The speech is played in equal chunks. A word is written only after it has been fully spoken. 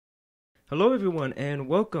Hello everyone and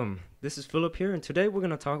welcome. This is Philip here, and today we're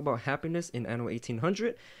going to talk about happiness in Anno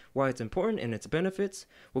 1800, why it's important and its benefits.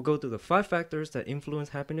 We'll go through the 5 factors that influence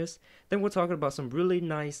happiness. Then we'll talk about some really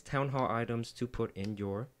nice town hall items to put in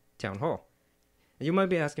your town hall. And you might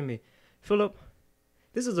be asking me, Philip,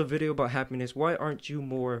 this is a video about happiness. Why aren't you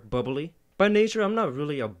more bubbly? By nature, I'm not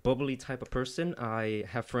really a bubbly type of person. I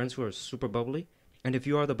have friends who are super bubbly. And if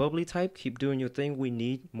you are the bubbly type, keep doing your thing. We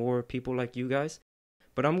need more people like you guys.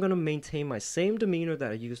 But I'm going to maintain my same demeanor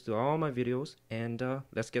that I use to all my videos, and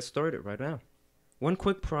let's get started right now. One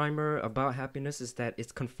quick primer about happiness is that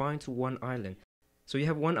it's confined to one island. So you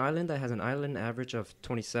have one island that has an island average of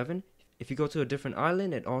 27. If you go to a different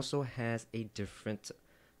island, it also has a different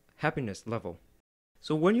happiness level.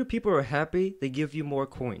 So when your people are happy, they give you more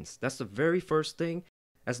coins. That's the very first thing.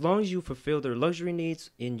 As long as you fulfill their luxury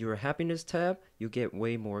needs in your happiness tab, you get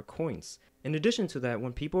way more coins. In addition to that,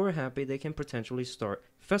 when people are happy, they can potentially start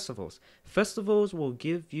festivals. Festivals will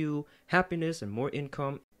give you happiness and more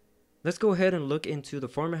income. Let's go ahead and look into the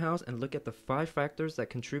farmer house and look at the 5 factors that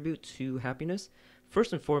contribute to happiness.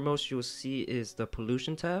 First and foremost, you'll see is the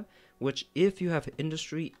pollution tab, which if you have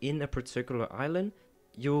industry in a particular island,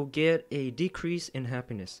 you'll get a decrease in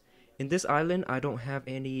happiness. In this island, I don't have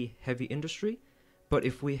any heavy industry. But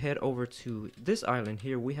if we head over to this island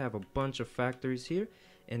here, we have a bunch of factories here.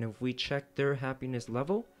 And if we check their happiness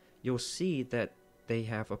level, you'll see that they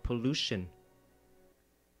have a pollution.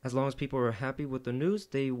 As long as people are happy with the news,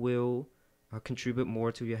 they will contribute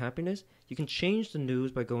more to your happiness. You can change the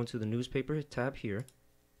news by going to the newspaper tab here.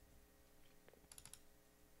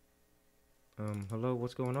 Hello,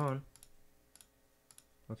 what's going on?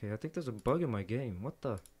 Okay, I think there's a bug in my game. What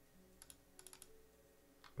the?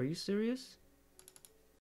 Are you serious?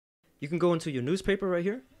 You can go into your newspaper right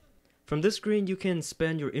here. From this screen, you can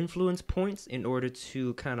spend your influence points in order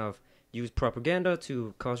to kind of use propaganda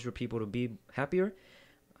to cause your people to be happier.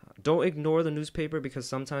 Don't ignore the newspaper, because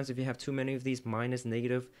sometimes if you have too many of these minus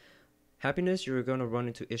negative happiness, you're going to run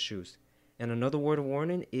into issues. And another word of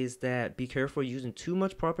warning is that be careful using too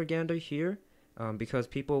much propaganda here, because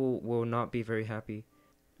people will not be very happy.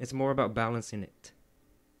 It's more about balancing it.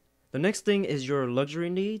 The next thing is your luxury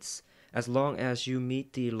needs. As long as you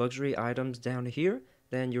meet the luxury items down here,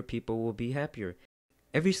 then your people will be happier.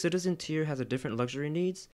 Every citizen tier has a different luxury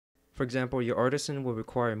needs. For example, your artisan will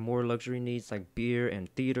require more luxury needs like beer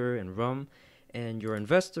and theater and rum, and your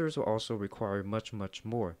investors will also require much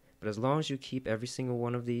more. But as long as you keep every single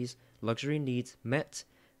one of these luxury needs met,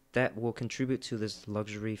 that will contribute to this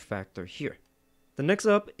luxury factor here. The next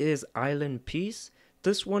up is island peace.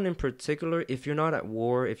 This one in particular, if you're not at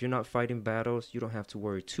war, if you're not fighting battles, you don't have to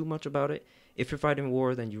worry too much about it. If you're fighting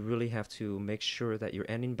war, then you really have to make sure that you're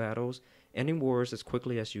ending battles, ending wars as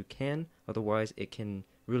quickly as you can. Otherwise, it can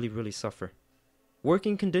really suffer.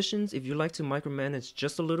 Working conditions, if you like to micromanage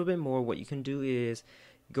just a little bit more, what you can do is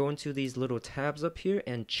go into these little tabs up here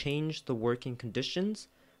and change the working conditions.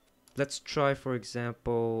 Let's try, for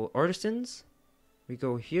example, artisans. We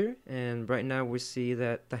go here, and right now we see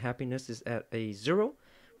that the happiness is at a 0.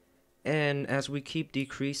 And as we keep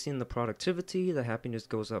decreasing the productivity, the happiness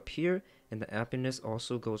goes up here, and the happiness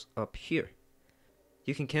also goes up here.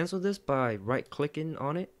 You can cancel this by right-clicking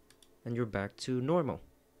on it, and you're back to normal.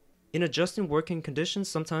 In adjusting working conditions,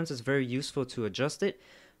 sometimes it's very useful to adjust it,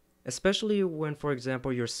 especially when, for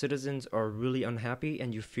example, your citizens are really unhappy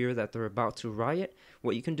and you fear that they're about to riot.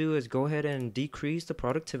 What you can do is go ahead and decrease the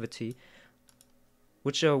productivity,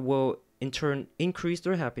 which will in turn increase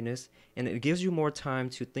their happiness, and it gives you more time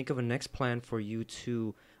to think of a next plan for you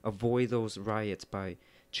to avoid those riots by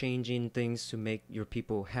changing things to make your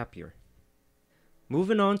people happier.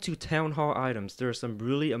 Moving on to town hall items, there are some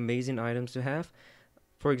really amazing items to have.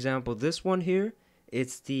 For example, this one here,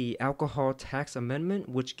 it's the alcohol tax amendment,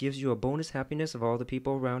 which gives you a bonus happiness of all the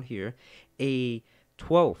people around here, a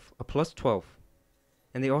plus 12.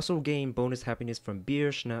 And they also gain bonus happiness from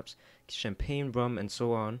beer, schnapps, champagne, rum, and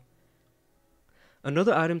so on.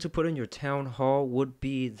 Another item to put in your town hall would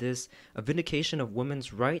be this, a vindication of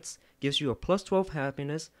women's rights. Gives you a plus 12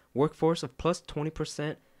 happiness, workforce of plus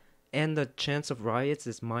 20%, and the chance of riots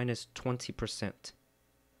is minus 20%.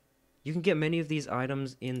 You can get many of these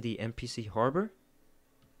items in the NPC harbor.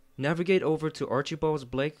 Navigate over to Archibald's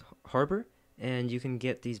Blake Harbor, and you can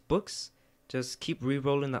get these books. Just keep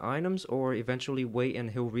re-rolling the items, or eventually wait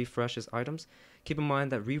and he'll refresh his items. Keep in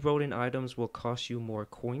mind that re-rolling items will cost you more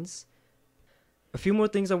coins. A few more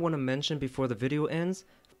things I want to mention before the video ends.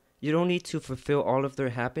 You don't need to fulfill all of their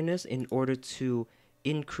happiness in order to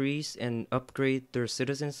increase and upgrade their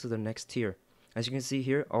citizens to the next tier. As you can see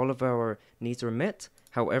here, all of our needs are met.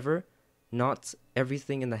 However, not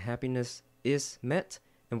everything in the happiness is met,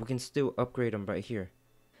 and we can still upgrade them right here.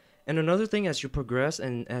 And another thing, as you progress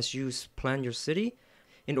and as you plan your city,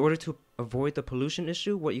 in order to avoid the pollution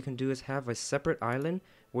issue, what you can do is have a separate island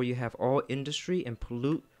where you have all industry and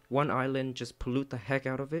pollute one island, just pollute the heck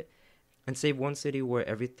out of it, and save one city where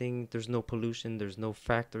everything, there's no pollution, there's no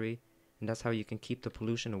factory, and that's how you can keep the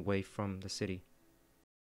pollution away from the city.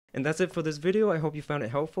 And that's it for this video. I hope you found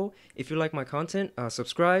it helpful. If you like my content,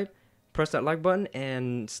 subscribe, press that like button,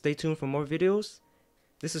 and stay tuned for more videos.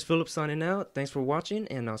 This is Philip signing out. Thanks for watching,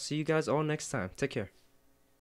 and I'll see you guys all next time. Take care.